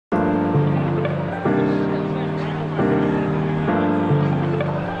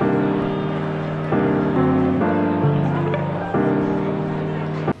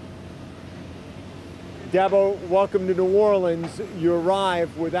Dabo, welcome to New Orleans. You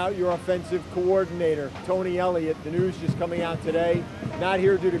arrive without your offensive coordinator, Tony Elliott. The news just coming out today, not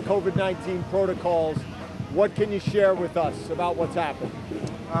here due to COVID-19 protocols. What can you share with us about what's happened?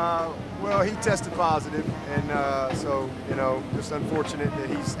 Well, he tested positive, and so, just unfortunate that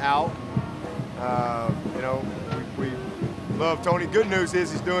he's out. We love Tony. Good news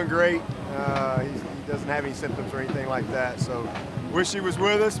is he's doing great. He doesn't have any symptoms or anything like that, so wish he was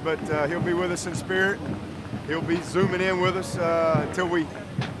with us, but he'll be with us in spirit. He'll be zooming in with us until we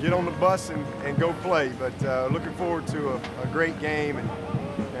get on the bus and go play. But looking forward to a great game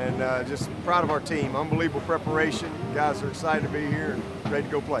and just proud of our team. Unbelievable preparation. Guys are excited to be here and ready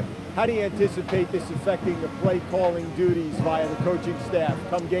to go play. How do you anticipate this affecting the play calling duties via the coaching staff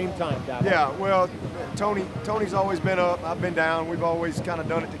come game time, Dabo? Yeah, well, Tony's always been up. I've been down. We've always kind of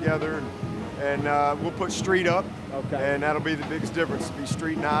done it together. And we'll put Street up, okay. And that'll be the biggest difference, be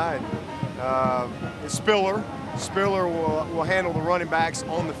Street and I. And Spiller will handle the running backs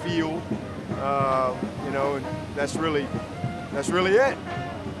on the field, and that's really it.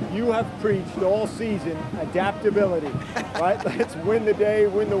 You have preached all season adaptability, right? Let's win the day,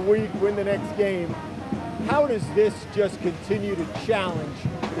 win the week, win the next game. How does this just continue to challenge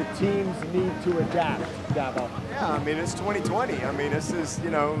the teams need to adapt, Dabo? Yeah, I mean, it's 2020. I mean, this is,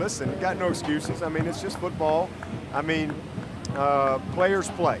 listen, you got no excuses. I mean, it's just football. I mean, players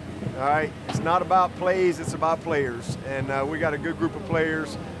play, all right? It's not about plays, it's about players. And we got a good group of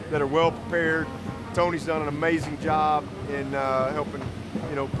players that are well prepared. Tony's done an amazing job in helping,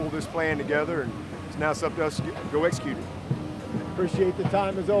 pull this plan together. And it's now up to us to go execute it. Appreciate the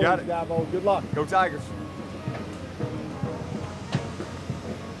time as always, Dabo. Good luck. Go Tigers.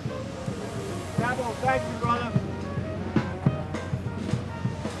 Dabo, thank you, brother.